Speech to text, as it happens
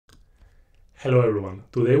Hello everyone.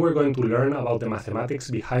 Today we're going to learn about the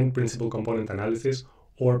mathematics behind principal component analysis,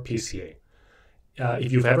 or PCA.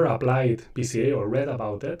 If you've ever applied PCA or read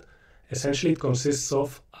about it, essentially it consists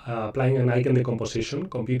of applying an eigendecomposition,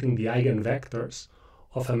 computing the eigenvectors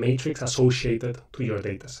of a matrix associated to your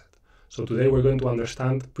dataset. So today we're going to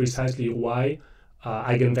understand precisely why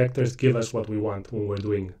eigenvectors give us what we want when we're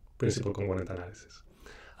doing principal component analysis.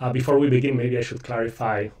 Before we begin, maybe I should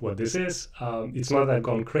clarify what this is. It's not that I've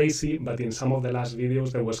gone crazy, but in some of the last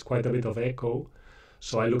videos there was quite a bit of echo.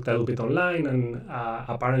 So I looked a little bit online, and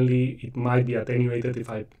apparently it might be attenuated if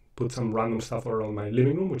I put some random stuff around my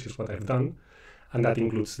living room, which is what I've done. And that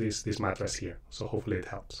includes this mattress here. So hopefully it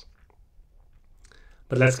helps.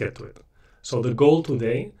 But let's get to it. So the goal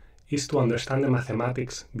today is to understand the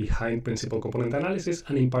mathematics behind principal component analysis,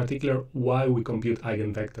 and in particular, why we compute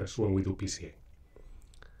eigenvectors when we do PCA.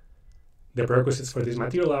 The prerequisites for this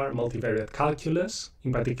material are multivariate calculus.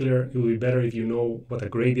 In particular, it will be better if you know what a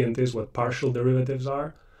gradient is, what partial derivatives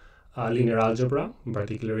are, linear algebra, in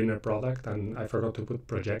particular inner product, and I forgot to put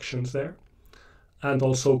projections there, and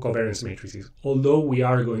also covariance matrices, although we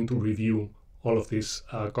are going to review all of these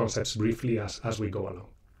concepts briefly as we go along.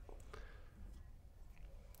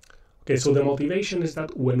 Okay, so the motivation is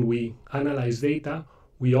that when we analyze data,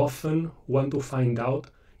 we often want to find out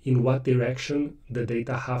in what direction the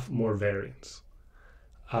data have more variance.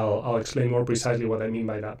 I'll explain more precisely what I mean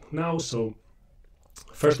by that now. So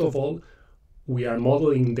first of all, we are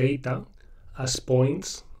modeling data as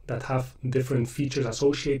points that have different features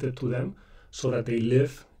associated to them so that they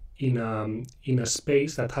live in a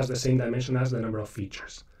space that has the same dimension as the number of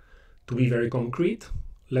features. To be very concrete,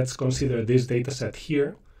 let's consider this data set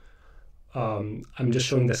here. I'm just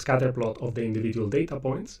showing the scatter plot of the individual data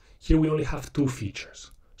points. Here we only have two features.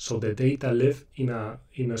 So the data live in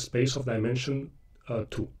a space of dimension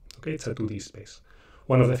 2. Okay, it's a 2D space.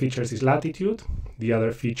 One of the features is latitude. The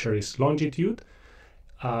other feature is longitude.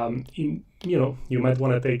 You might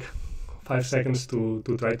want to take 5 seconds to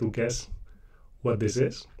try to guess what this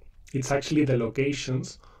is. It's actually the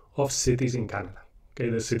locations of cities in Canada. Okay,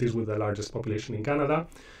 the cities with the largest population in Canada.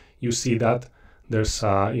 You see that there's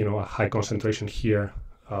a high concentration here,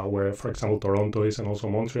 where, for example, Toronto is, and also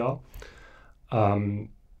Montreal.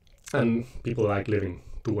 And people like living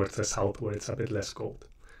towards the south where it's a bit less cold.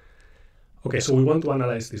 Okay, so we want to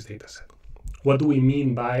analyze this data set. What do we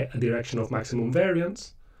mean by a direction of maximum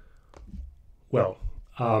variance? Well,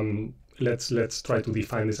 let's try to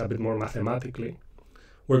define this a bit more mathematically.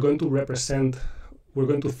 We're going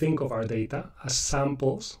to think of our data as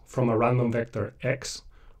samples from a random vector x,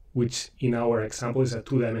 which in our example is a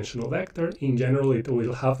 2-dimensional vector. In general, it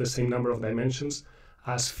will have the same number of dimensions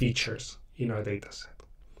as features in our data set.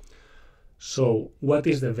 So what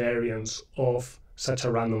is the variance of such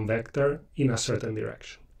a random vector in a certain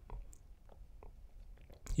direction?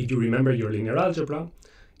 If you remember your linear algebra,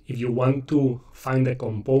 if you want to find a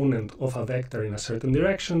component of a vector in a certain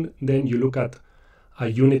direction, then you look at a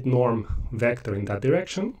unit norm vector in that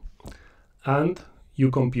direction, and you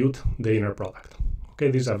compute the inner product. Okay,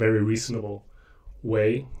 this is a very reasonable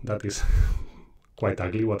way. That is quite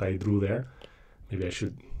ugly what I drew there. Maybe I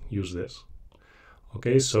should use this.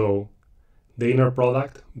 Okay, so the inner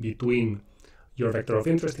product between your vector of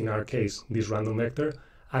interest, in our case, this random vector,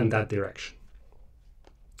 and that direction.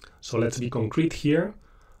 So let's be concrete here.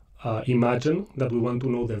 Imagine that we want to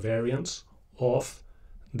know the variance of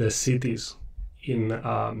the cities in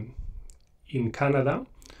Canada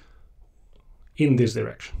in this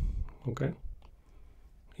direction, okay?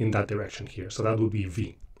 In that direction here. So that would be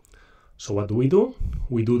V. So what do?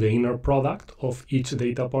 We do the inner product of each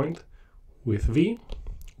data point with V.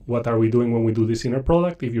 What are we doing when we do this inner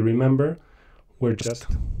product? If you remember, we're just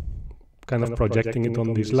kind of projecting it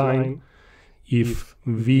on this line. If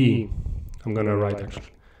V, I'm going to write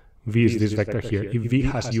actually, V is this vector here. If V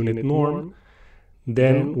has unit norm,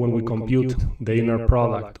 then when we compute the inner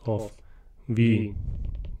product of V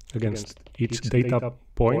against each data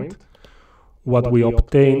point, what we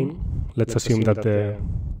obtain, let's assume that the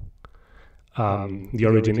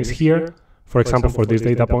origin is here. For example, for this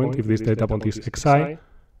data point, if this data point is xi,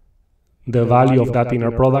 the value of that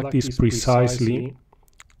inner product is precisely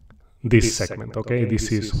this segment, okay?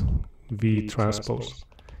 This is V transpose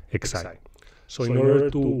xi. So in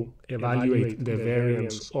order to evaluate the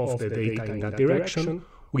variance of the data in that direction,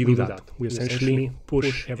 we do that. We essentially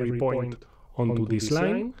push every point onto this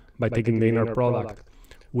line by taking the inner product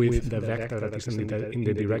with the vector that is in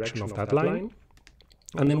the direction of that line.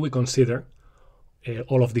 And then we consider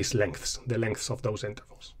all of these lengths, the lengths of those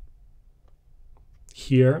intervals.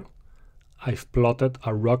 Here, I've plotted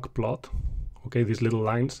a rock plot, okay, these little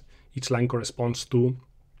lines. Each line corresponds to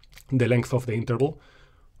the length of the interval.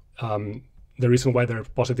 The reason why they're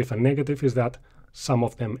positive and negative is that some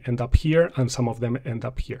of them end up here and some of them end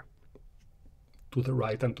up here, to the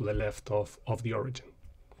right and to the left of the origin.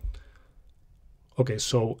 Okay,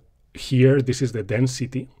 so here this is the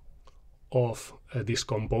density of these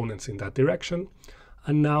components in that direction.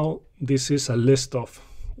 And now this is a list of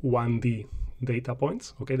 1D data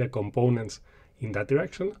points, okay, the components in that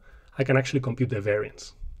direction. I can actually compute the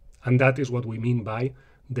variance. And that is what we mean by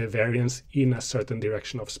the variance in a certain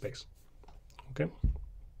direction of space. Okay.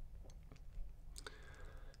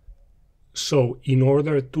 So in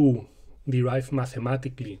order to derive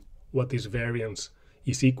mathematically what this variance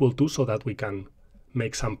is equal to, so that we can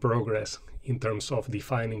make some progress in terms of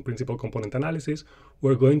defining principal component analysis,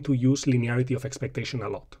 we're going to use linearity of expectation a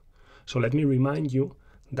lot. So let me remind you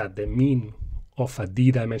that the mean of a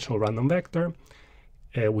d-dimensional random vector,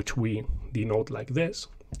 which we denote like this,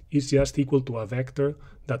 is just equal to a vector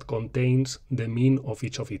that contains the mean of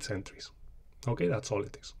each of its entries. Okay, that's all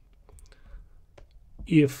it is.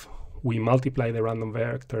 If we multiply the random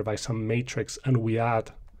vector by some matrix and we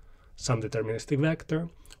add some deterministic vector,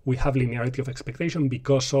 we have linearity of expectation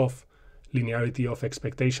because of linearity of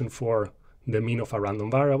expectation for the mean of a random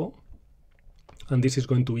variable. And this is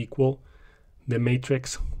going to equal the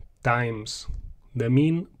matrix times the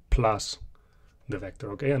mean plus the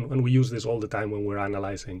vector, okay? And we use this all the time when we're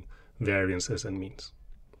analyzing variances and means.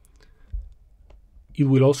 It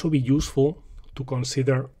will also be useful to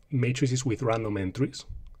consider matrices with random entries.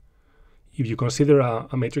 If you consider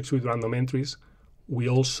a matrix with random entries, we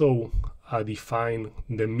also define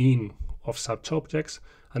the mean of such objects,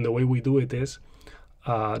 and the way we do it is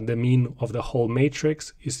the mean of the whole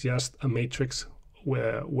matrix is just a matrix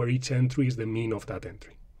where each entry is the mean of that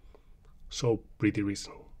entry. So pretty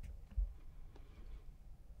reasonable.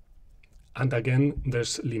 And again,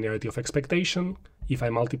 there's linearity of expectation. If I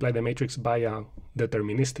multiply the matrix by a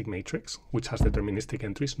deterministic matrix, which has deterministic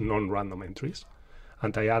entries, non-random entries,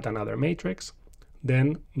 and I add another matrix,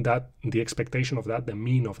 then the expectation of that, the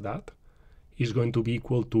mean of that, is going to be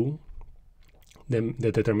equal to the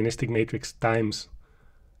deterministic matrix times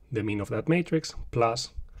the mean of that matrix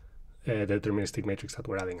plus the deterministic matrix that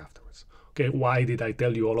we're adding afterwards. Okay, why did I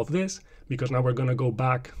tell you all of this? Because now we're going to go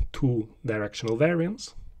back to directional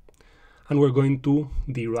variance, and we're going to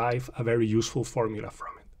derive a very useful formula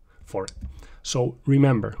for it. So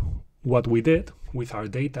remember, what we did with our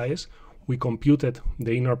data is we computed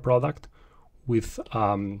the inner product with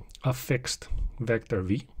a fixed vector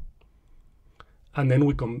v, and then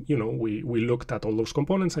we looked at all those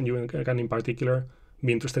components, and you can in particular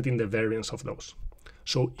be interested in the variance of those.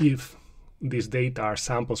 So if these data are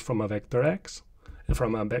samples from a vector x,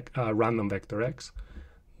 from a random vector x,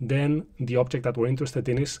 then the object that we're interested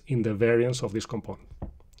in is in the variance of this component.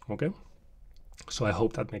 Okay? So I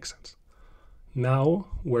hope that makes sense. Now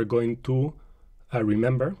we're going to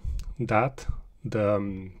remember that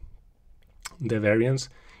the variance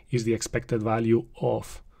is the expected value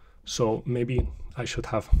of, so maybe I should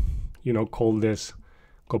have, called this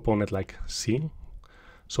component like C.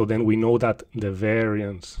 So then we know that the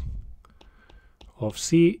variance of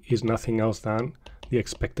C is nothing else than the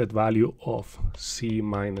expected value of C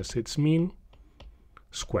minus its mean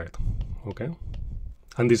squared, okay?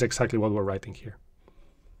 And this is exactly what we're writing here,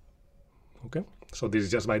 okay? So this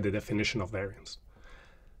is just by the definition of variance.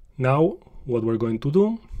 Now, what we're going to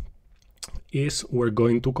do is we're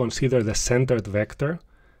going to consider the centered vector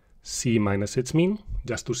C minus its mean,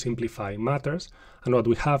 just to simplify matters. And what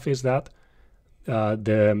we have is that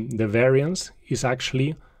the variance is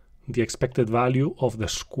actually the expected value of the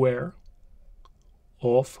square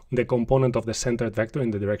of the component of the centered vector in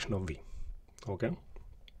the direction of v. Okay.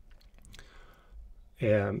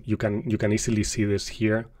 You can easily see this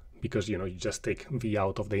here because you just take v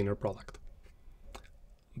out of the inner product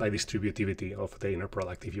by distributivity of the inner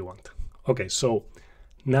product if you want. Okay, so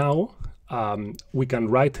now we can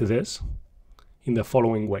write this in the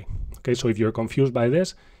following way. Okay, so if you're confused by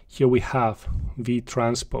this, here we have v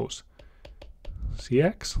transpose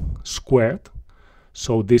cx squared.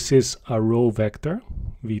 So this is a row vector,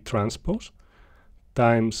 v transpose,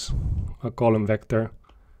 times a column vector,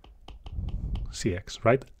 cx,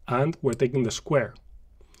 right? And we're taking the square.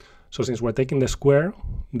 So since we're taking the square,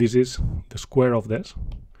 this is the square of this.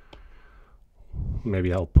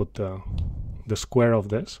 Maybe I'll put the square of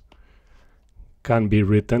this can be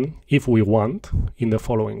written, if we want, in the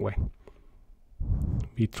following way.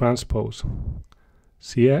 V transpose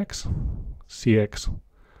cx, cx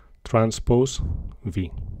transpose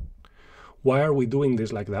v. Why are we doing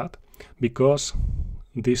this like that? Because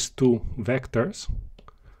these two vectors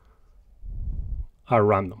are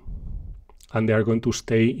random. and they are going to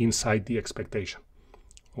stay inside the expectation.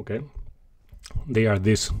 Okay, they are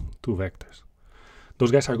these two vectors.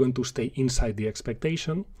 Those guys are going to stay inside the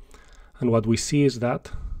expectation, and what we see is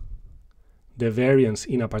that the variance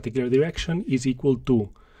in a particular direction is equal to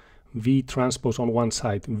V transpose on one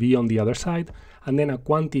side, V on the other side, and then a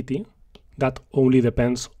quantity that only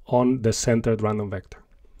depends on the centered random vector.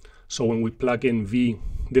 So when we plug in V,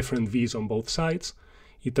 different V's on both sides,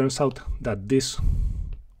 it turns out that this,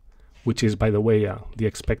 which is, by the way, the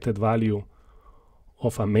expected value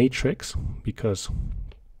of a matrix, because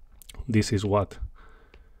this is what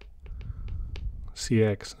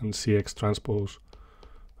Cx and Cx transpose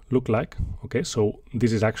look like. Okay, so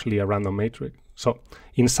this is actually a random matrix. So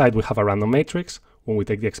inside we have a random matrix. When we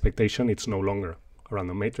take the expectation, it's no longer a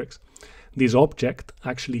random matrix. This object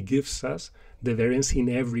actually gives us the variance in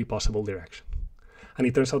every possible direction. And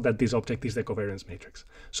it turns out that this object is the covariance matrix.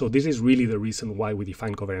 So this is really the reason why we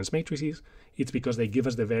define covariance matrices. It's because they give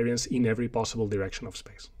us the variance in every possible direction of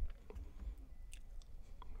space.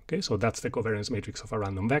 Okay, so that's the covariance matrix of a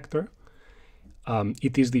random vector.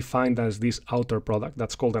 It is defined as this outer product.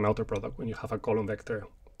 That's called an outer product when you have a column vector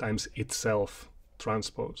times itself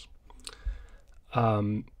transpose.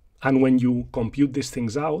 And when you compute these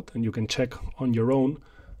things out, and you can check on your own,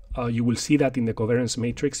 you will see that in the covariance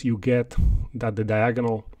matrix you get that the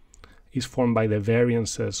diagonal is formed by the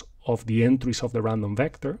variances of the entries of the random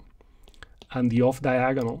vector, and the off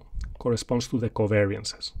diagonal corresponds to the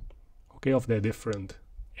covariances, okay, of the different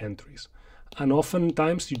entries. And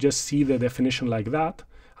oftentimes you just see the definition like that,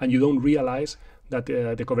 and you don't realize that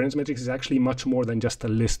the covariance matrix is actually much more than just a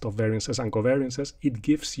list of variances and covariances. It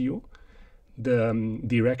gives you the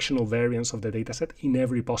directional variance of the dataset in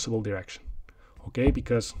every possible direction. Okay,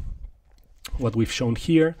 because what we've shown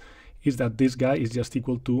here is that this guy is just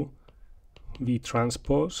equal to V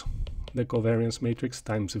transpose the covariance matrix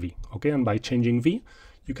times V. Okay, and by changing V,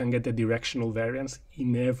 you can get the directional variance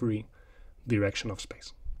in every direction of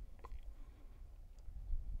space.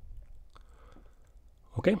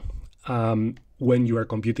 Okay, when you are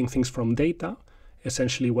computing things from data,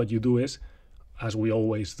 essentially what you do is, as we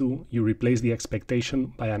always do, you replace the expectation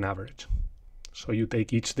by an average. So you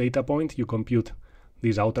take each data point, you compute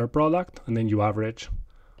this outer product, and then you average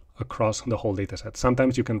across the whole data set.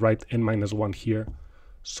 Sometimes you can write n-1 here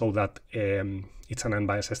so that it's an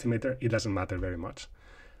unbiased estimator. It doesn't matter very much.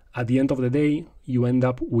 At the end of the day, you end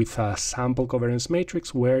up with a sample covariance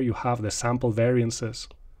matrix where you have the sample variances,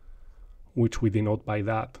 which we denote by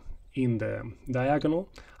that in the diagonal,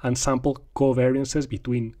 and sample covariances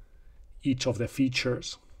between each of the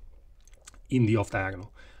features in the off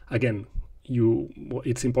diagonal. Again,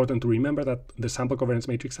 it's important to remember that the sample covariance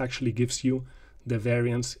matrix actually gives you the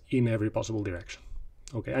variance in every possible direction.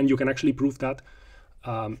 Okay, and you can actually prove that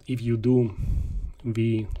if you do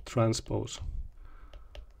V transpose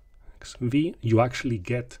V, you actually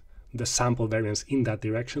get the sample variance in that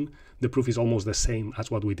direction. The proof is almost the same as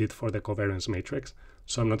what we did for the covariance matrix,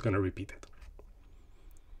 so I'm not going to repeat it.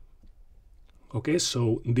 Okay,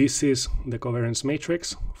 so this is the covariance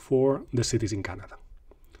matrix for the cities in Canada.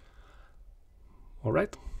 All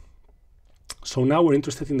right. So now we're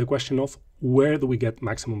interested in the question of where do we get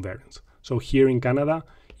maximum variance? So here in Canada,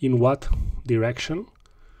 in what direction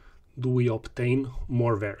do we obtain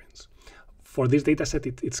more variance? For this data set,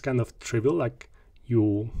 it's kind of trivial. Like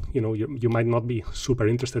you might not be super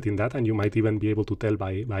interested in that, and you might even be able to tell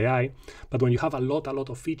by eye. But when you have a lot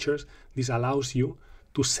of features, this allows you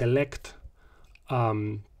to select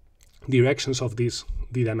directions of this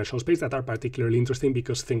d-dimensional space that are particularly interesting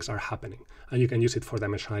because things are happening. And you can use it for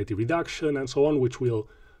dimensionality reduction and so on, which we'll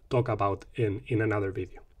talk about in another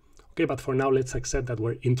video. Okay, but for now, let's accept that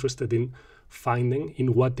we're interested in finding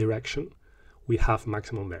in what direction we have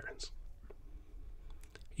maximum variance.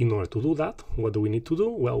 In order to do that, what do we need to do?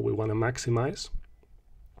 Well, we want to maximize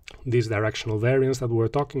this directional variance that we're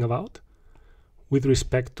talking about with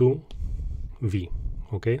respect to V,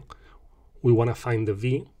 okay? We want to find the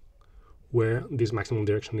V where this maximum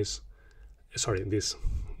direction is, this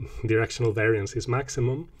directional variance is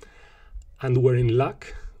maximum, and we're in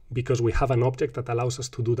luck because we have an object that allows us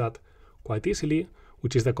to do that quite easily,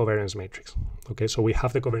 which is the covariance matrix. Okay, so we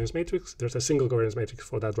have the covariance matrix. There's a single covariance matrix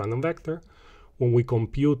for that random vector. When we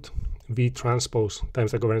compute V transpose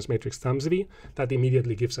times the covariance matrix times V, that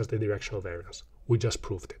immediately gives us the directional variance. We just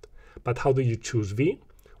proved it. But how do you choose V?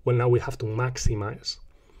 Well, now we have to maximize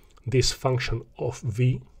this function of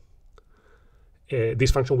V,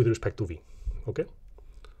 this function with respect to V, okay?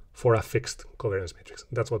 For a fixed covariance matrix.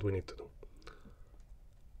 That's what we need to do.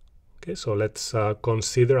 Okay, so let's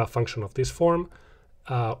consider a function of this form.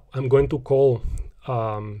 We're going to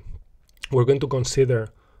consider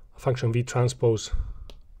a function v transpose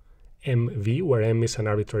mv, where m is an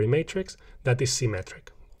arbitrary matrix, that is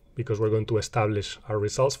symmetric, because we're going to establish our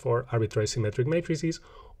results for arbitrary symmetric matrices.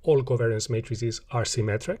 All covariance matrices are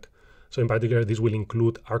symmetric. So in particular, this will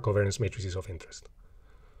include our covariance matrices of interest.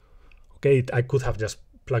 Okay, I could have just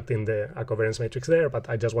plugged in a covariance matrix there, but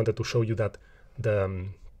I just wanted to show you that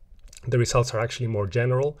the results are actually more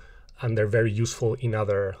general, and they're very useful in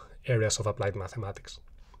other areas of applied mathematics.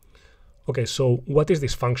 Okay, so what is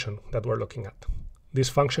this function that we're looking at? This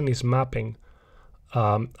function is mapping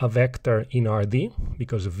a vector in Rd,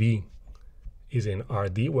 because v is in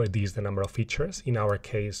Rd, where d is the number of features. In our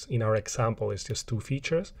case, in our example, it's just 2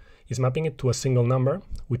 features. Is mapping it to a single number,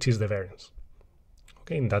 which is the variance,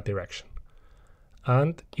 okay, in that direction.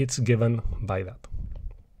 And it's given by that.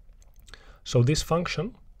 So this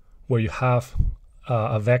function, where you have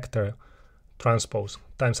a vector transpose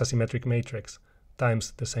times a symmetric matrix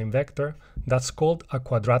times the same vector, that's called a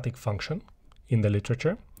quadratic function in the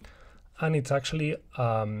literature. And it's actually,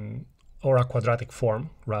 or a quadratic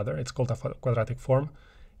form, rather. It's called a quadratic form.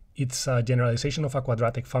 It's a generalization of a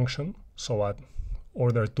quadratic function, so an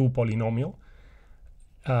order 2 polynomial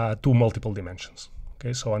to multiple dimensions.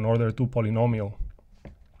 Okay, so an order 2 polynomial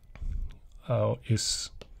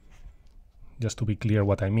is, just to be clear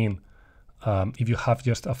what I mean, if you have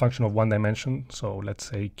just a function of 1 dimension, so let's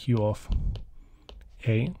say q of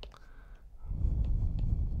a,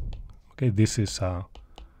 okay, this is a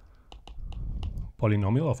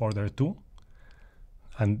polynomial of order 2,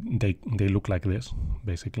 and they look like this,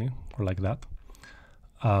 basically, or like that.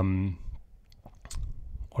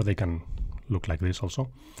 Or they can look like this also.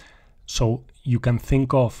 So you can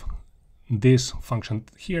think of this function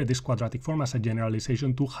here, this quadratic form, as a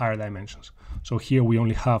generalization to higher dimensions. So here we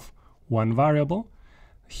only have 1 variable.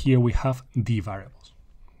 Here we have d variables.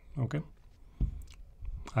 Okay?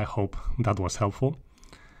 I hope that was helpful.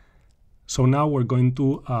 So now we're going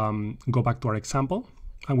to go back to our example,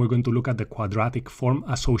 and we're going to look at the quadratic form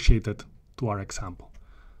associated to our example.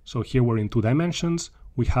 So here we're in 2 dimensions.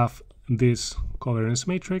 We have this covariance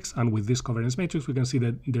matrix, and with this covariance matrix, we can see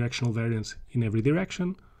the directional variance in every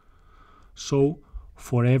direction. So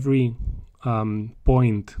for every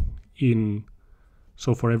point in,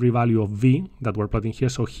 so for every value of v that we're plotting here,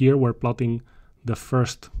 so here we're plotting the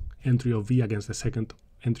first entry of v against the second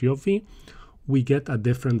entry of v, we get a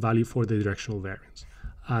different value for the directional variance.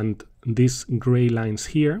 And these gray lines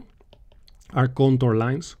here are contour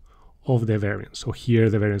lines of the variance. So here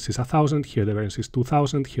the variance is 1,000, here the variance is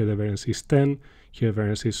 2,000, here the variance is 10, here the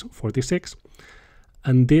variance is 46.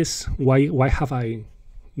 And this, why have I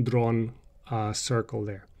drawn a circle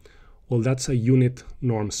there? Well, that's a unit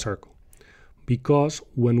norm circle, because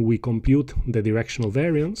when we compute the directional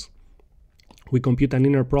variance, we compute an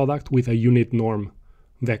inner product with a unit norm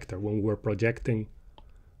vector. When we're projecting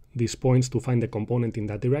these points to find the component in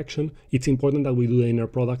that direction, it's important that we do the inner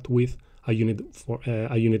product with a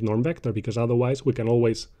unit norm vector, because otherwise we can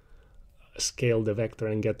always scale the vector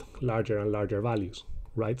and get larger and larger values,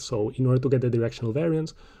 right? So in order to get the directional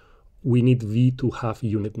variance, we need v to have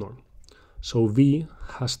unit norm. So v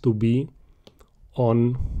has to be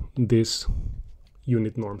on this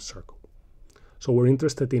unit norm circle. So we're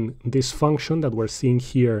interested in this function that we're seeing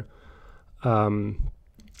here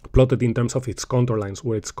plotted in terms of its contour lines,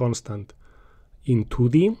 where it's constant in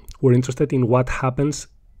 2D. We're interested in what happens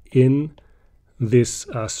in this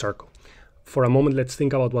circle. For a moment, let's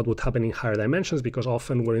think about what would happen in higher dimensions, because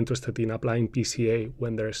often we're interested in applying PCA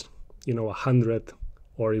when there's, 100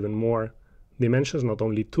 or even more dimensions, not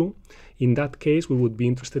only 2. In that case, we would be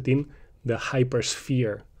interested in the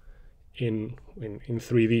hypersphere in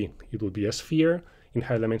 3D. It would be a sphere. In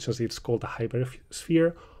higher dimensions, it's called a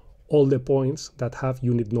hypersphere. All the points that have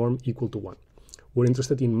unit norm equal to 1. We're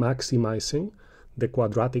interested in maximizing the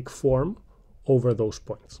quadratic form over those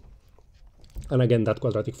points. And again, that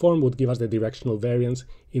quadratic form would give us the directional variance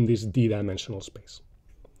in this d-dimensional space.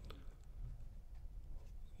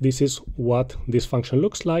 This is what this function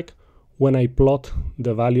looks like when I plot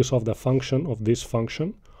the values of the function, of this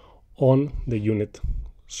function, on the unit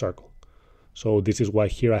circle. So this is why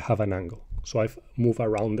here I have an angle. So I've moved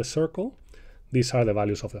around the circle. These are the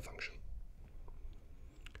values of the function.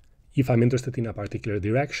 If I'm interested in a particular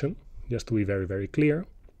direction, just to be very, very clear,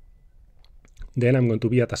 then I'm going to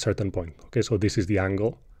be at a certain point. Okay, so this is the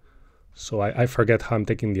angle. So I forget how I'm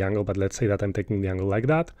taking the angle, but let's say that I'm taking the angle like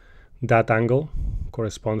that. That angle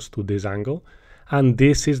corresponds to this angle, and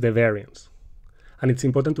this is the variance. And it's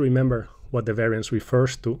important to remember what the variance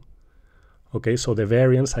refers to. Okay, so the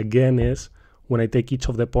variance again is when I take each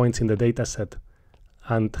of the points in the data set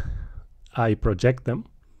and I project them,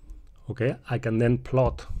 okay, I can then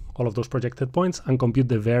plot all of those projected points, and compute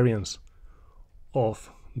the variance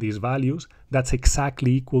of these values, that's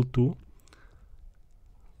exactly equal to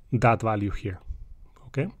that value here,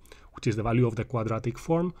 okay? Which is the value of the quadratic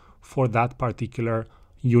form for that particular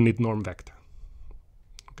unit norm vector,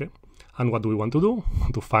 okay? And what do we want to do?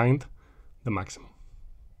 To find the maximum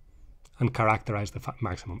and characterize the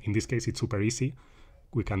maximum. In this case, it's super easy.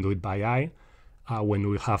 We can do it by eye. When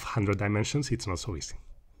we have 100 dimensions, it's not so easy.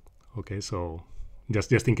 Okay, so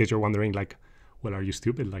just in case you're wondering, like, well, are you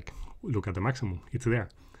stupid? Like, look at the maximum. It's there.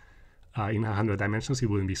 In 100 dimensions, it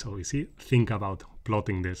wouldn't be so easy. Think about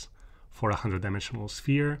plotting this for a 100-dimensional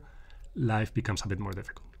sphere. Life becomes a bit more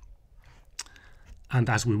difficult. And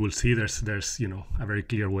as we will see, there's a very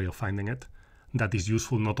clear way of finding it that is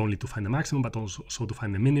useful not only to find the maximum, but also to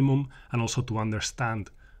find the minimum, and also to understand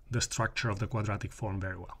the structure of the quadratic form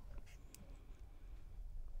very well.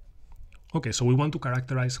 Okay, so we want to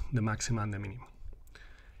characterize the maximum and the minimum.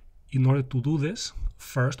 In order to do this,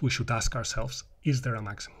 first we should ask ourselves, is there a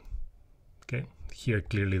maximum? Okay, here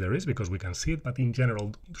clearly there is because we can see it, but in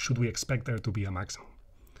general, should we expect there to be a maximum?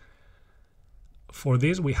 For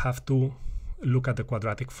this, we have to look at the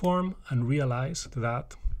quadratic form and realize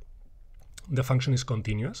that the function is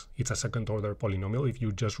continuous. It's a second-order polynomial. If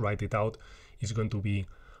you just write it out, it's going to be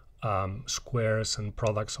squares and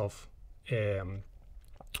products of the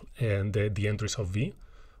entries of V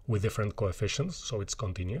with different coefficients, so it's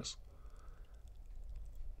continuous.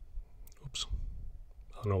 Oops,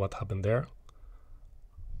 I don't know what happened there.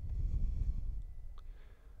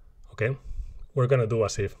 Okay, we're gonna do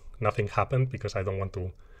as if nothing happened because I don't want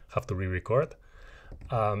to have to re-record.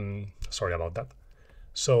 Sorry about that.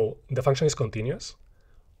 So the function is continuous.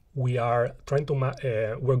 We are trying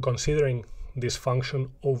to we're considering this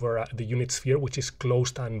function over the unit sphere, which is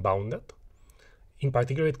closed and bounded. In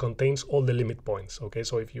particular, it contains all the limit points. Okay,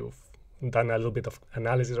 so if you've done a little bit of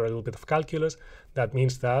analysis or a little bit of calculus, that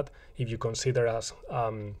means that if you consider as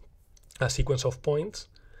a sequence of points,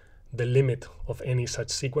 the limit of any such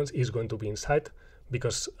sequence is going to be inside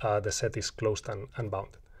because the set is closed and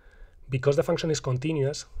bounded. Because the function is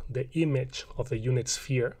continuous, the image of the unit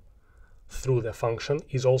sphere through the function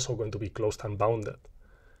is also going to be closed and bounded.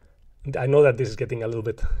 I know that this is getting a little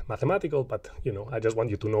bit mathematical, but I just want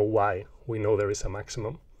you to know why we know there is a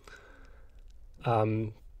maximum.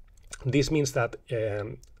 This means that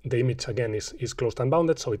the image again is closed and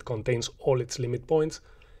bounded, so it contains all its limit points.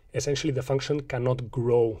 Essentially, the function cannot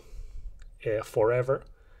grow forever.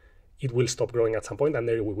 It will stop growing at some point, and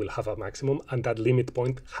there we will have a maximum, and that limit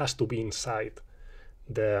point has to be inside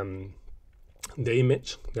the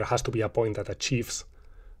image. There has to be a point that achieves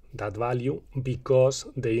that value because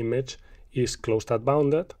the image is closed and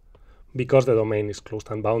bounded, because the domain is closed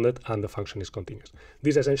and bounded, and the function is continuous.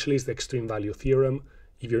 This essentially is the extreme value theorem.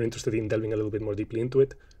 If you're interested in delving a little bit more deeply into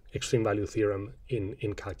it, extreme value theorem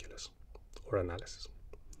in calculus or analysis.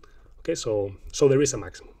 Okay, so there is a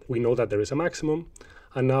maximum. We know that there is a maximum.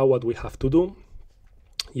 And now what we have to do,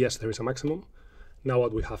 yes, there is a maximum. Now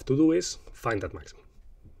what we have to do is find that maximum,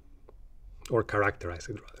 or characterize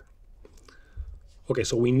it rather. Okay,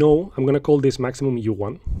 so we know, I'm going to call this maximum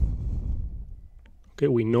U1. Okay,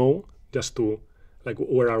 we know, just to, like,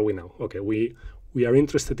 where are we now? Okay, we are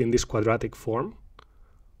interested in this quadratic form,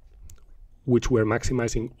 which we're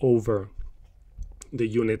maximizing over the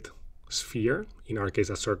unit sphere, in our case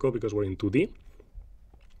a circle because we're in 2D.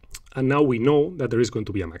 And now we know that there is going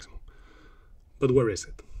to be a maximum. But where is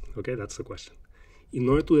it? Okay, that's the question. In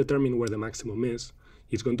order to determine where the maximum is,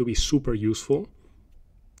 it's going to be super useful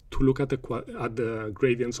to look at the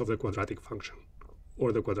gradients of the quadratic function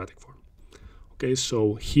or the quadratic form. Okay,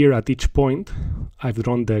 so here at each point, I've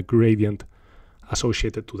drawn the gradient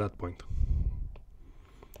associated to that point.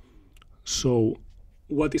 So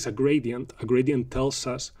what is a gradient? A gradient tells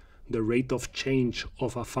us the rate of change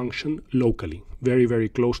of a function locally, very, very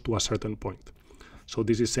close to a certain point. So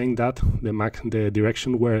this is saying that the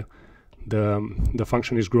direction where the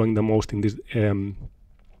function is growing the most in this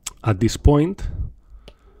at this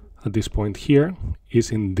point here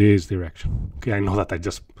is in this direction. Okay, I know that I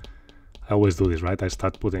always do this, right? I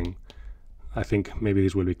start putting, I think maybe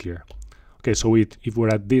this will be clear. Okay, so if we're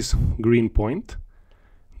at this green point,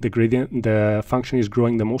 the function is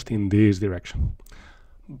growing the most in this direction.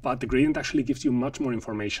 But the gradient actually gives you much more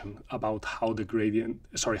information about how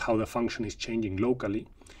the function is changing locally.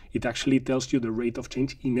 It actually tells you the rate of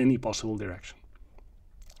change in any possible direction.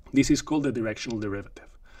 This is called the directional derivative.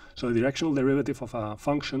 So the directional derivative of a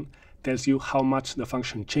function tells you how much the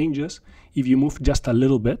function changes if you move just a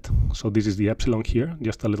little bit. So this is the epsilon here,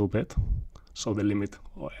 just a little bit. So the limit,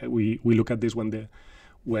 we look at this when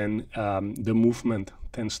the movement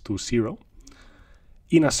tends to 0.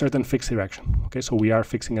 in a certain fixed direction. Okay, so we are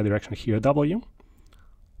fixing a direction here, W.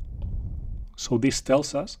 So this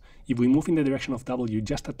tells us, if we move in the direction of W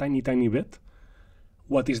just a tiny, tiny bit,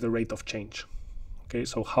 what is the rate of change? Okay,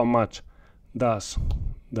 so how much does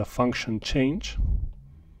the function change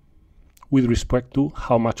with respect to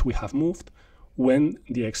how much we have moved when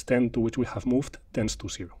the extent to which we have moved tends to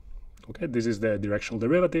 0. Okay, this is the directional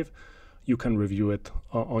derivative. You can review it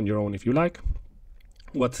on your own if you like.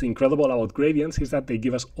 What's incredible about gradients is that they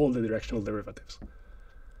give us all the directional derivatives.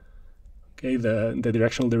 Okay, the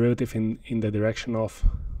directional derivative in the direction of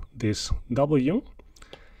this W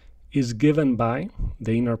is given by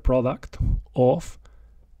the inner product of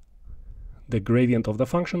the gradient of the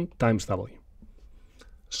function times W.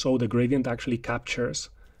 So the gradient actually captures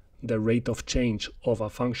the rate of change of a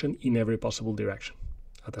function in every possible direction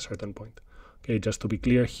at a certain point. Okay, just to be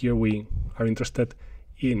clear, here we are interested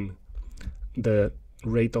in the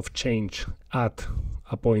rate of change at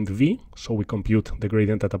a point V. So we compute the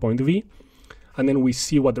gradient at a point V, and then we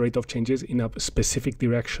see what the rate of change is in a specific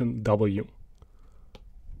direction W.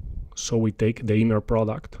 So we take the inner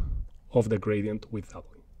product of the gradient with W.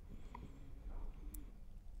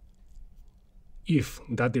 If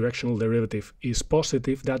that directional derivative is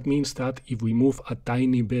positive, that means that if we move a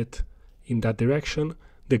tiny bit in that direction,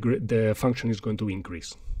 the function is going to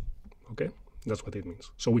increase. Okay, that's what it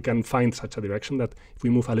means. So we can find such a direction that if we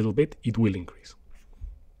move a little bit, it will increase.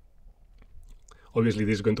 Obviously,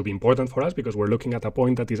 this is going to be important for us because we're looking at a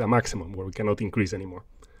point that is a maximum where we cannot increase anymore.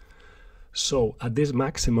 So at this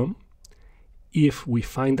maximum, if we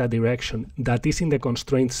find a direction that is in the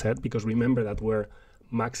constraint set, because remember that we're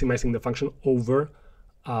maximizing the function over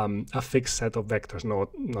a fixed set of vectors,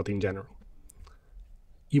 not in general.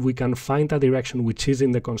 If we can find a direction which is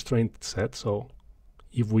in the constraint set, so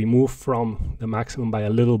if we move from the maximum by a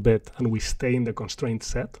little bit and we stay in the constraint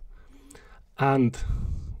set, and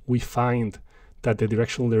we find that the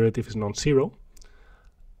directional derivative is non-zero,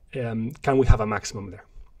 can we have a maximum there?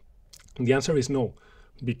 And the answer is no,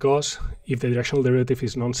 because if the directional derivative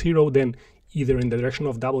is non-zero, then either in the direction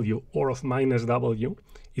of W or of minus W,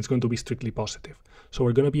 it's going to be strictly positive. So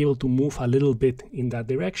we're going to be able to move a little bit in that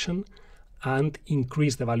direction and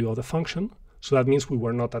increase the value of the function. So that means we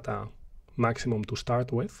were not at a maximum to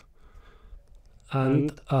start with.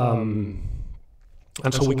 And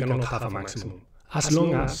so we cannot have a maximum. As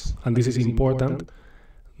long as, and this is important,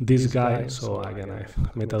 this guy, so again,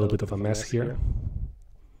 I've made a little bit of a mess here.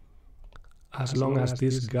 As long as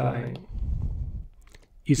this guy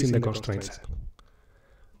is in the constraint set.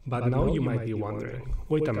 But now you might be wondering,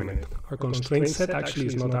 wait a minute, our constraint set actually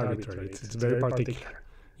is not arbitrary, it's very particular.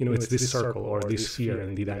 You know, it's this circle or this sphere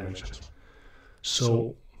in d dimensions.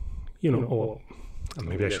 So, you know,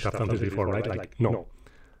 maybe I should have done this before, right? Like, no.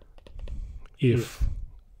 If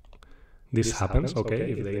this happens,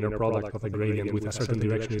 okay, if the inner product of the gradient with a certain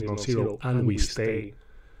direction is non-zero and we stay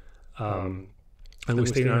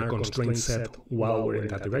in our constraint set while we're in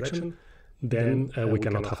that direction, then we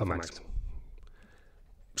cannot have a maximum.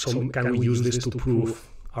 So can we use this to prove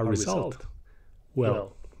our result?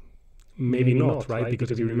 Well, maybe not, right? Because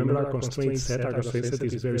if you remember our constraint set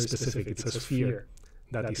is very specific. It's a sphere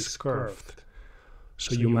that is curved.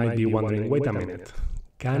 So you might be wondering, wait a minute,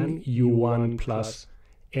 can U1 plus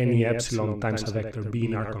any epsilon times a vector be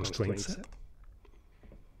in our constraint set?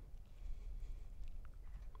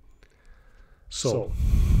 So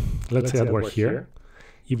let's say that we're here.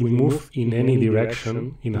 If we move in any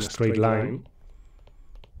direction in a straight line,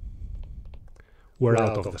 we're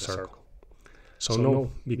out of the circle. So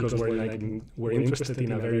no, because we're interested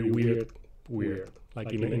in a very weird,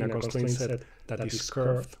 like in a constraint set that is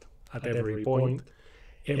curved at every point.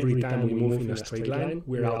 Every time we move in a straight line,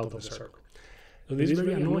 we're out of the circle. So this is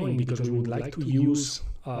very annoying because we would like to use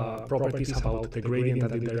properties about the gradient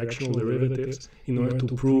and the directional derivatives in order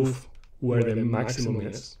to prove where the maximum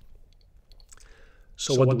is.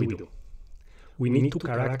 So what do? We need to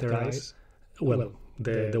characterize, well,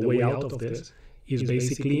 the way out of this is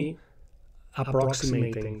basically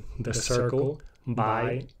approximating the circle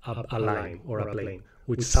by a line or a plane,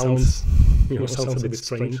 which sounds a bit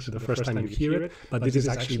strange the first time you hear it, but this is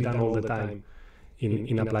actually done all the time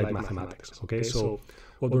in applied mathematics. Okay, so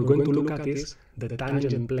what we're going to look at is the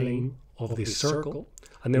tangent plane of this circle,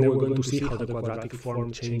 and then we're going to see how the quadratic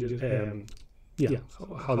form changes.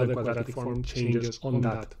 How the quadratic form changes on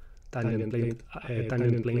that tangent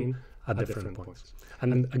plane at different points.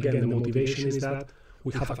 And again, the motivation is that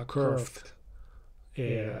we have a curved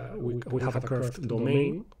we have a curved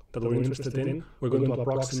domain that we're interested in. We're going to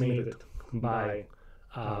approximate it by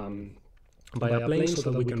a plane so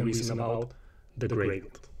that we can reason about the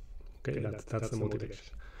gradient. Okay, that's the motivation.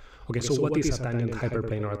 Okay, so what is a tangent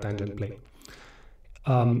hyperplane or a tangent plane?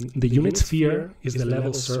 The unit sphere is the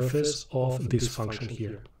level surface of this function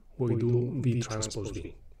here. We do V transpose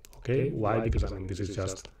V. Okay, why? Because I mean this is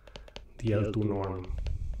just the L2 norm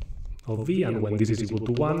of V, and when this is equal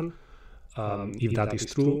to 1, if that is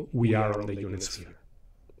true, we are on the unit sphere.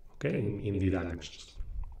 Okay, in the dimensions.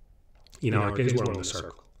 In our case, we're on the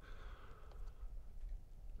circle.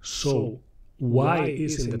 So y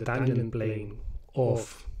is in the tangent plane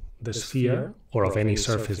of the sphere, or of any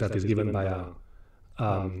surface that is given by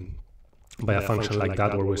a function like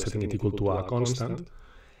that, where we're setting it equal to a constant,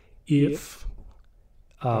 if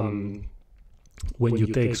when you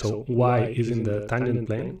take, so y is in the tangent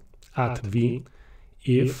plane at v,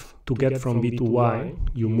 if to get from v to y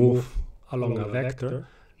you move along a vector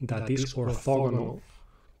that is orthogonal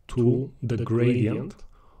to the gradient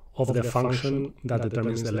of the function that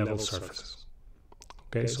determines the level surfaces.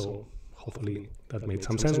 Okay, so hopefully that made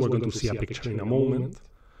some sense. We're going to see a picture in a moment.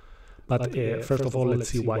 But first of all, let's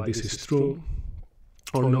see why this is true.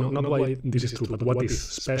 Or no, not why this is true, but what is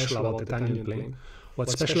special about the tangent plane.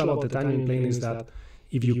 What's special about the tangent plane is that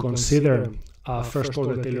if you consider a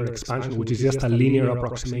first-order Taylor expansion, which is just a linear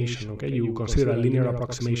approximation, okay, you consider a linear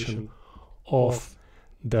approximation of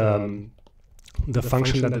the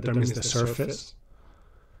function that determines the surface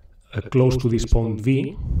close to this point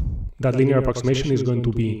V, that linear approximation is going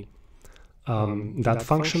to be that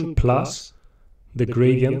function plus the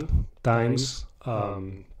gradient times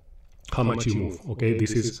how much you move. Okay,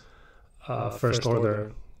 this is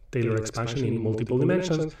first-order Taylor expansion in multiple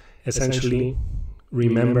dimensions. Essentially,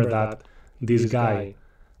 remember that this guy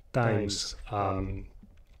times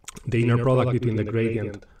the inner product between the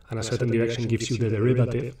gradient and a certain direction gives you the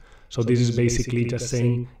derivative. So this is basically just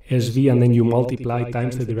saying SV, and then you multiply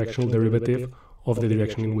times the directional derivative of the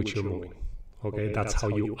direction in which you're moving. Okay, that's how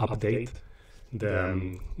you update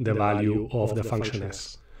the value of the function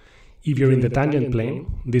S. If you're in the tangent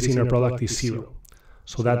plane, this inner product is 0.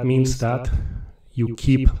 So that means that you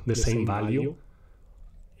keep the same value.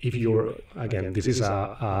 If you're, again, this is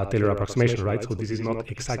a Taylor approximation, right? So this is not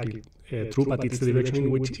exactly true, but it's the direction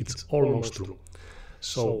in which it's almost true.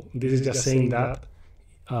 So this is just saying that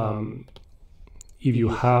if you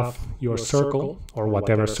have your circle or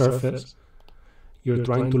whatever surface, you're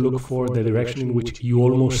trying to look for the direction in which you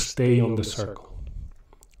almost stay on the circle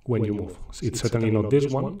when you move. It's certainly not this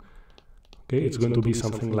one. Okay, it's going to be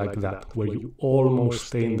something like that, where you almost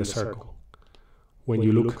stay in the circle. When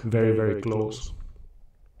you look very, very close,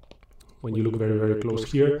 when you look very, very close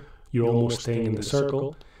here, you're almost staying in the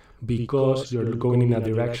circle because you're going in a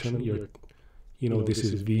direction. You know, this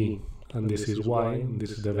is v and this is y, and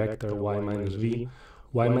this is the vector y minus v.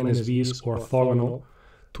 Y minus v is orthogonal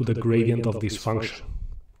to the gradient of this function.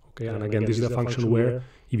 Okay, and again, this is the function where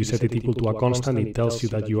if you set it equal to a constant, it tells you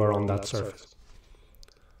that you are on that surface.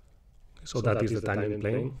 So that is the tangent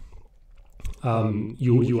plane.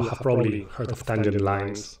 You have probably heard of tangent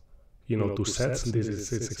lines, you know, to sets.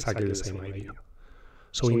 It's exactly the same idea.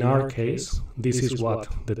 So in our case, this is what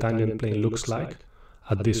the tangent plane looks like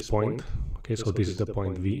at this point. Okay, so this is the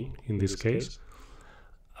point V in this case,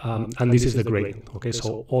 and this is the gradient. Okay,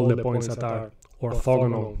 so all the points that are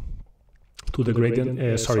orthogonal to the gradient,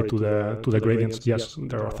 to the gradients, yes,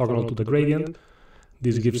 they're orthogonal to the gradient.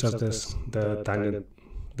 This gives us the tangent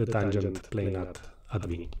plane at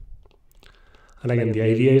V. And again, the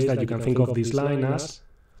idea is that you can think of this line as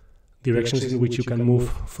directions in which you can move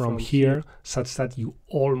from here such that you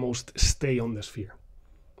almost stay on the sphere.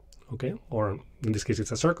 Okay, or in this case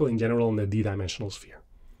it's a circle, in general on the d-dimensional sphere.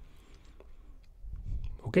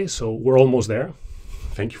 Okay, so we're almost there.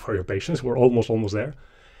 Thank you for your patience. We're almost there.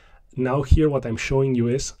 Now here what I'm showing you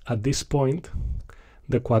is, at this point,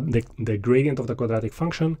 the gradient of the quadratic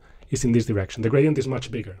function is in this direction. The gradient is much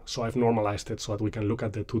bigger, so I've normalized it so that we can look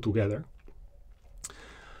at the two together.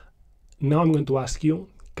 Now I'm going to ask you,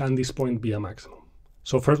 can this point be a maximum?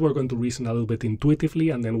 So first we're going to reason a little bit intuitively,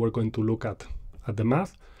 and then we're going to look at the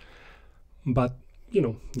math. But, you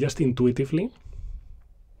know, just intuitively,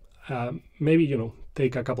 maybe, you know,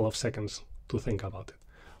 take a couple of seconds to think about it.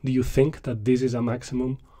 Do you think that this is a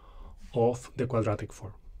maximum of the quadratic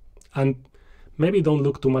form? And maybe don't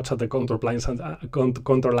look too much at the contour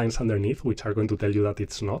lines underneath, which are going to tell you that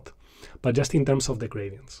it's not, but just in terms of the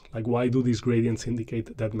gradients. Like, why do these gradients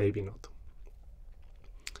indicate that maybe not?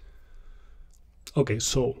 Okay,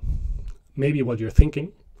 so maybe what you're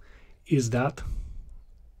thinking is that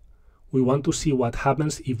we want to see what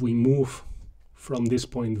happens if we move from this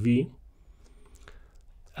point V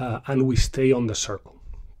and we stay on the circle.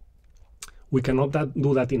 We cannot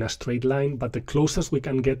do that in a straight line, but the closest we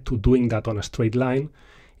can get to doing that on a straight line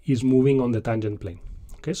is moving on the tangent plane.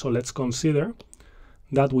 Okay, so let's consider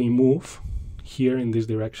that we move here in this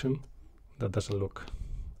direction. That doesn't look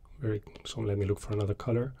very, so let me look for another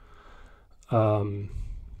color.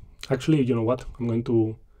 Actually, you know what? I'm going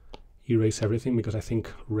to erase everything because I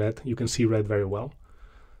think red, you can see red very well.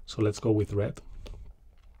 So let's go with red.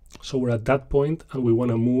 So we're at that point and we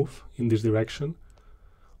want to move in this direction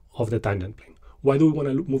of the tangent plane. Why do we want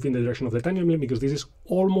to move in the direction of the tangent plane? Because this is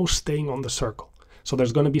almost staying on the circle. So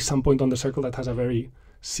there's going to be some point on the circle that has a very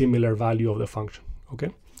similar value of the function,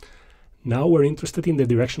 okay? Now we're interested in the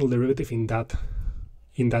directional derivative in that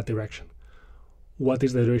direction. What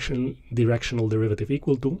is the directional derivative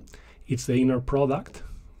equal to? It's the inner product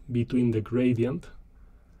between the gradient,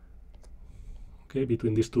 okay,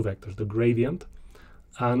 between these two vectors, the gradient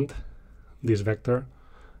and this vector,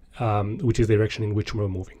 which is the direction in which we're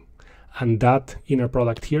moving. And that inner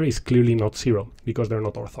product here is clearly not 0 because they're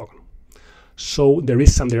not orthogonal. So there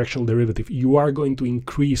is some directional derivative. You are going to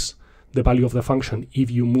increase the value of the function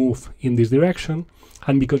if you move in this direction,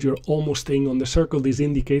 and because you're almost staying on the circle, this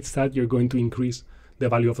indicates that you're going to increase the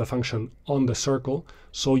value of the function on the circle,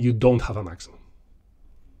 so you don't have a maximum.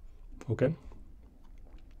 Okay?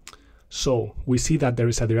 So we see that there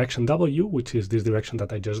is a direction W, which is this direction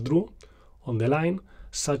that I just drew on the line,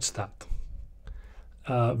 such that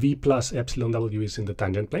V plus epsilon W is in the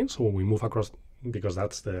tangent plane. So when we move across, because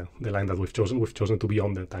that's the line that we've chosen to be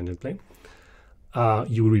on the tangent plane,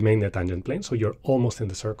 you remain the tangent plane, so you're almost in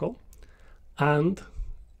the circle, and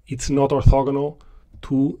it's not orthogonal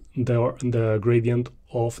to the gradient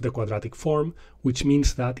of the quadratic form, which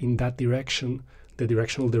means that in that direction, the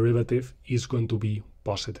directional derivative is going to be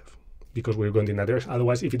positive, because we're going in that direction.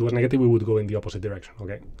 Otherwise, if it was negative, we would go in the opposite direction,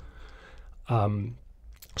 okay?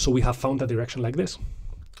 So we have found a direction like this.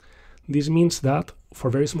 This means that for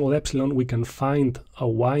very small epsilon, we can find a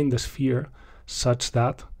y in the sphere such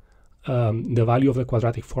that the value of the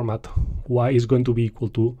quadratic form at y is going to be equal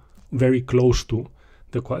to, very close to,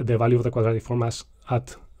 the value of the quadratic form as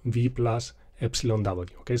at v plus epsilon w.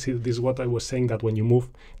 Okay, so this is what I was saying, that when you move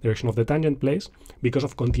the direction of the tangent plane, because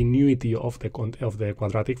of continuity of the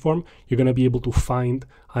quadratic form, you're going to be able to find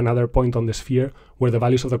another point on the sphere where the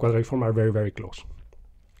values of the quadratic form are very, very close.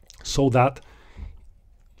 So that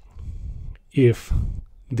if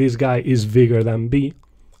this guy is bigger than v,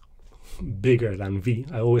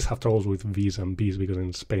 I always have troubles with v's and b's because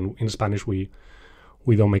in Spanish we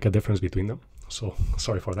don't make a difference between them. So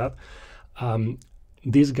sorry for that.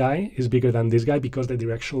 This guy is bigger than this guy because the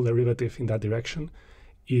directional derivative in that direction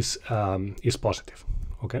is positive,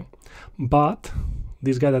 okay? But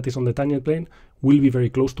this guy that is on the tangent plane will be very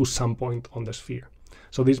close to some point on the sphere.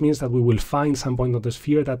 So this means that we will find some point on the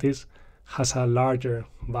sphere that has a larger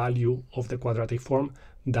value of the quadratic form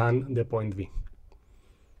than the point V.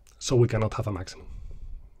 So we cannot have a maximum.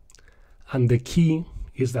 And the key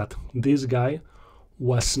is that this guy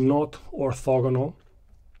was not orthogonal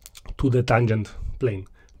to the tangent plane.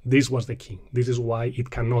 This was the key. This is why it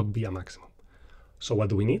cannot be a maximum. So what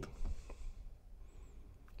do we need?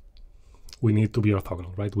 We need to be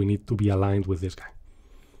orthogonal, right? We need to be aligned with this guy.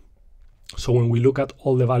 So when we look at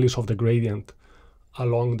all the values of the gradient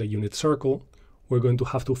along the unit circle, we're going to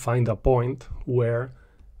have to find a point where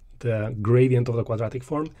the gradient of the quadratic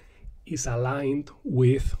form is aligned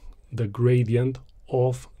with the gradient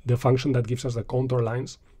of the function that gives us the contour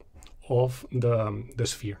lines of the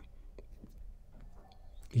sphere.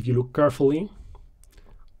 If you look carefully,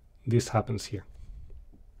 this happens here.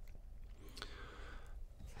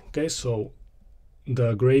 Okay, so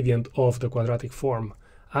the gradient of the quadratic form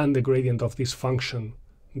and the gradient of this function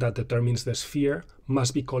that determines the sphere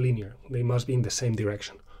must be collinear. They must be in the same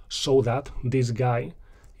direction, so that this guy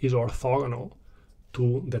is orthogonal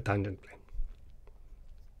to the tangent plane.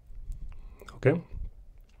 Okay?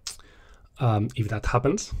 If that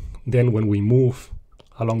happens, then when we move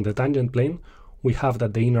along the tangent plane, we have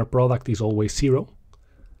that the inner product is always 0.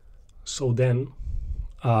 So then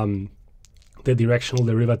the directional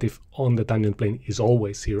derivative on the tangent plane is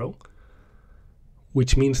always 0,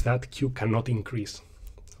 which means that Q cannot increase.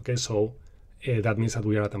 Okay, so that means that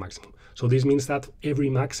we are at a maximum. So this means that every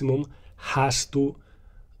maximum has to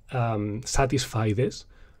satisfy this,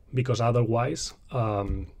 because otherwise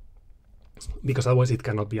it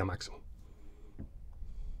cannot be a maximum.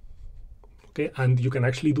 Okay, and you can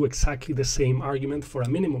actually do exactly the same argument for a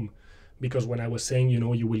minimum, because when I was saying, you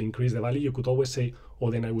know, you will increase the value, you could always say,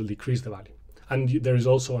 oh, then I will decrease the value. And there is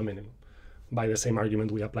also a minimum by the same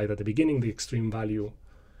argument we applied at the beginning, the extreme value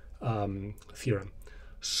theorem.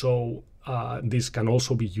 So this can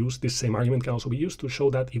also be used, this same argument can also be used to show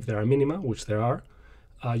that if there are minima, which there are,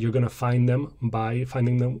 you're going to find them by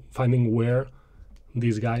finding where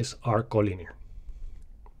these guys are collinear.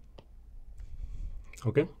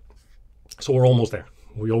 Okay, so we're almost there.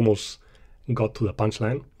 We almost got to the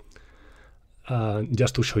punchline.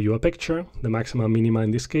 Just to show you a picture, the maxima and minima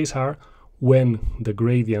in this case are when the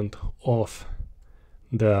gradient of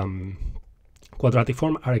the quadratic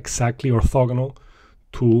form are exactly orthogonal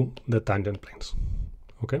to the tangent planes.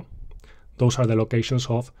 Okay, those are the locations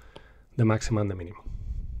of the maxima and the minima.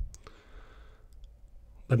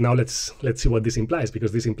 But now let's see what this implies,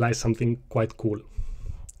 because this implies something quite cool.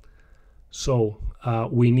 So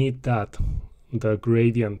we need that the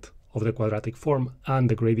gradient of the quadratic form and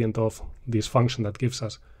the gradient of this function that gives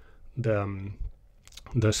us the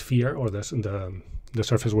sphere or the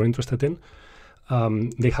surface we're interested in,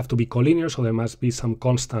 they have to be collinear, so there must be some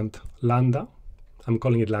constant lambda. I'm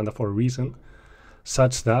calling it lambda for a reason,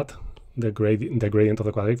 such that the gradient of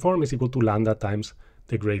the quadratic form is equal to lambda times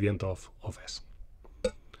the gradient of S.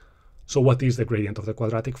 So what is the gradient of the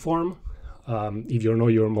quadratic form? If you know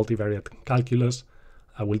your multivariate calculus,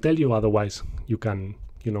 I will tell you. Otherwise, you can,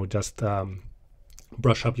 just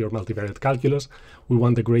brush up your multivariate calculus. We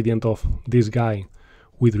want the gradient of this guy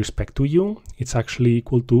with respect to u. It's actually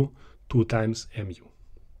equal to 2 times mu.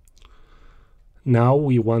 Now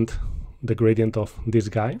we want the gradient of this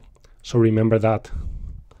guy. So remember that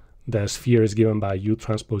the sphere is given by u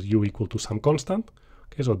transpose u equal to some constant.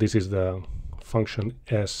 Okay, so this is the function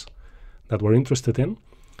S that we're interested in.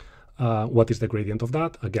 What is the gradient of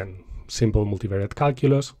that? Again, simple multivariate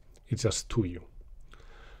calculus, it's just 2u.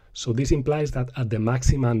 So this implies that at the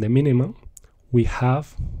maxima and the minima, we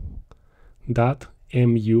have that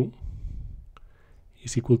mu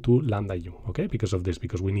is equal to lambda u, okay? Because of this,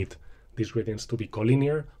 because we need these gradients to be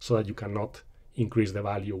collinear so that you cannot increase the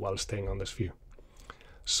value while staying on the sphere.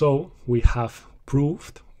 So we have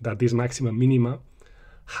proved that these maxima minima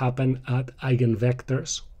happen at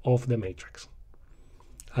eigenvectors of the matrix.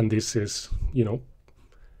 And this is,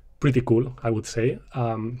 pretty cool, I would say.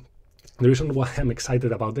 The reason why I'm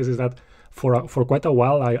excited about this is that for quite a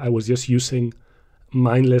while, I was just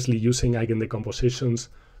mindlessly using eigendecompositions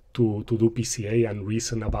to do PCA and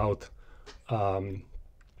reason about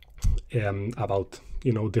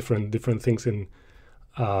different things in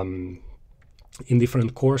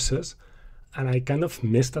different courses. And I kind of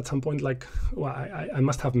missed at some point, I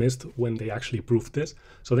must have missed when they actually proved this.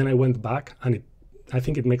 So then I went back, and I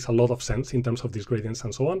think it makes a lot of sense in terms of these gradients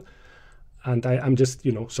and so on. And I'm just,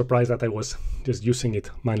 surprised that I was just using it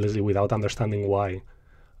mindlessly without understanding why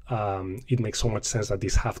it makes so much sense that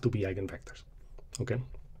these have to be eigenvectors. Okay.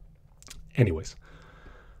 Anyways,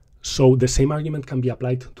 so the same argument can be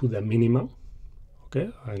applied to the minima. Okay,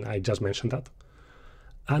 and I just mentioned that.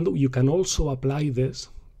 And you can also apply this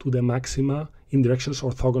to the maxima in directions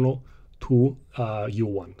orthogonal to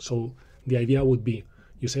u1. So the idea would be,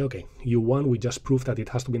 you say, okay, u1, we just proved that it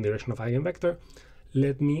has to be in the direction of eigenvector.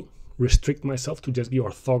 Let me restrict myself to just be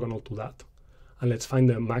orthogonal to that. And let's find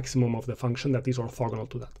the maximum of the function that is orthogonal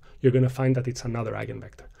to that. You're going to find that it's another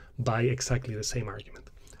eigenvector by exactly the same argument,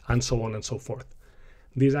 and so on and so forth.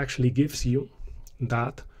 This actually gives you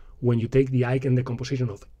that when you take the eigendecomposition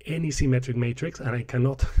of any symmetric matrix, and I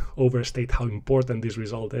cannot overstate how important this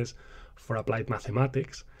result is for applied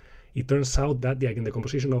mathematics, it turns out that the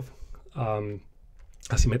eigendecomposition of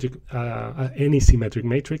any symmetric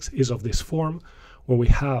matrix is of this form, where we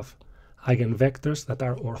have eigenvectors that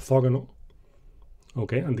are orthogonal,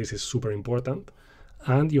 okay, and this is super important,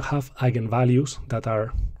 and you have eigenvalues that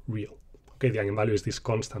are real. Okay, the eigenvalue is this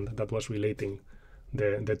constant that was relating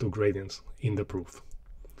the two gradients in the proof.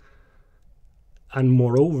 And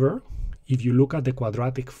moreover, if you look at the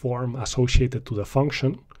quadratic form associated to the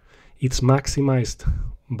function, it's maximized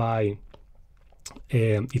by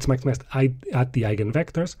at the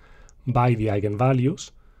eigenvectors by the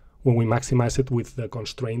eigenvalues when we maximize it with the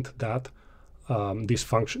constraint that this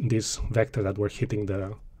vector that we're hitting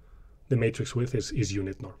the matrix with is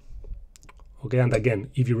unit norm. Okay, and again,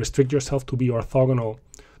 if you restrict yourself to be orthogonal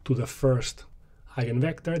to the first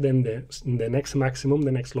eigenvector, then the next maximum,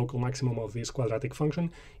 the next local maximum of this quadratic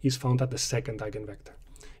function is found at the second eigenvector.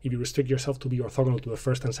 If you restrict yourself to be orthogonal to the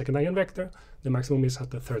first and second eigenvector, the maximum is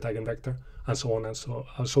at the third eigenvector, and so on and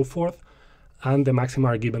so forth. And the maxima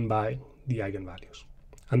are given by the eigenvalues.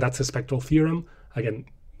 And that's a spectral theorem, again,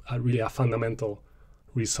 really a fundamental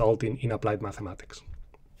result in applied mathematics.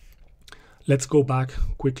 Let's go back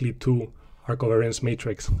quickly to our covariance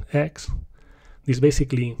matrix X. This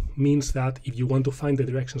basically means that if you want to find the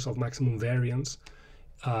directions of maximum variance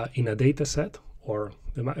in a data set, or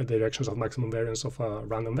the directions of maximum variance of a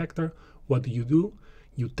random vector, what do?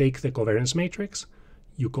 You take the covariance matrix,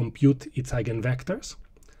 you compute its eigenvectors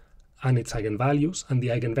and its eigenvalues, and the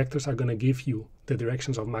eigenvectors are going to give you the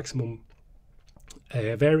directions of maximum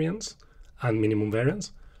variance, and minimum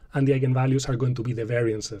variance, and the eigenvalues are going to be the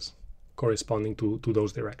variances corresponding to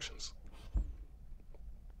those directions.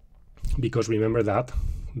 Because remember that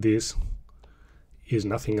this is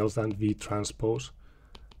nothing else than V transpose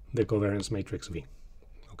the covariance matrix V.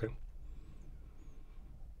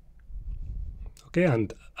 Okay,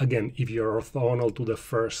 and again, if you're orthogonal to the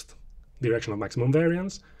first direction of maximum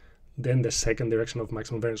variance, then the second direction of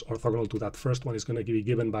maximum variance orthogonal to that first one is going to be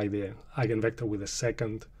given by the eigenvector with the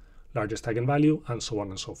second largest eigenvalue, and so on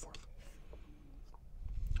and so forth.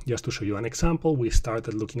 Just to show you an example, we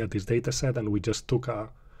started looking at this data set and we just took a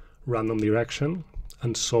random direction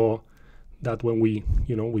and saw that when we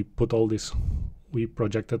put all this, we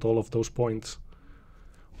projected all of those points,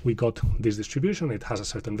 we got this distribution. It has a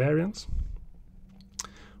certain variance,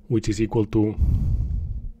 which is equal to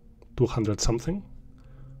 200 something.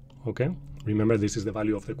 Okay, remember this is the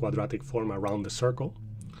value of the quadratic form around the circle.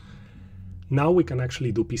 Now we can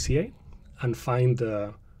actually do PCA and find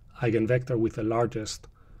the eigenvector with the largest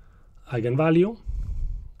eigenvalue,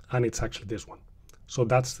 and it's actually this one. So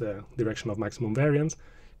that's the direction of maximum variance.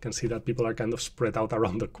 You can see that people are kind of spread out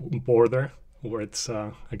around the border where it's,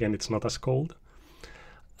 again, it's not as cold.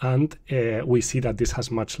 And we see that this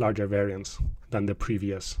has much larger variance than the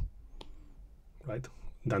previous, right?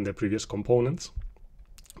 Than the previous components,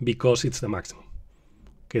 because it's the maximum.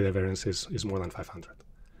 Okay, the variance is more than 500.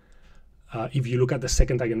 If you look at the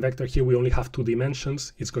second eigenvector here, we only have 2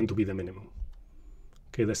 dimensions. It's going to be the minimum.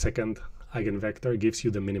 Okay, the second eigenvector gives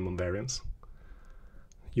you the minimum variance.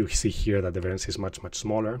 You see here that the variance is much, much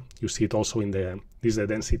smaller. You see it also in this is the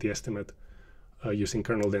density estimate using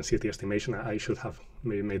kernel density estimation. I should have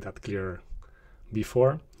maybe made that clearer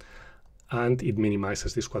before. And it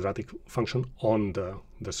minimizes this quadratic function on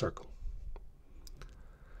the circle.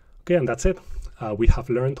 Okay, and that's it. We have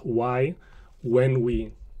learned why, when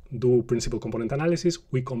we do principal component analysis,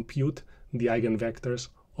 we compute the eigenvectors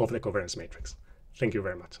of the covariance matrix. Thank you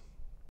very much.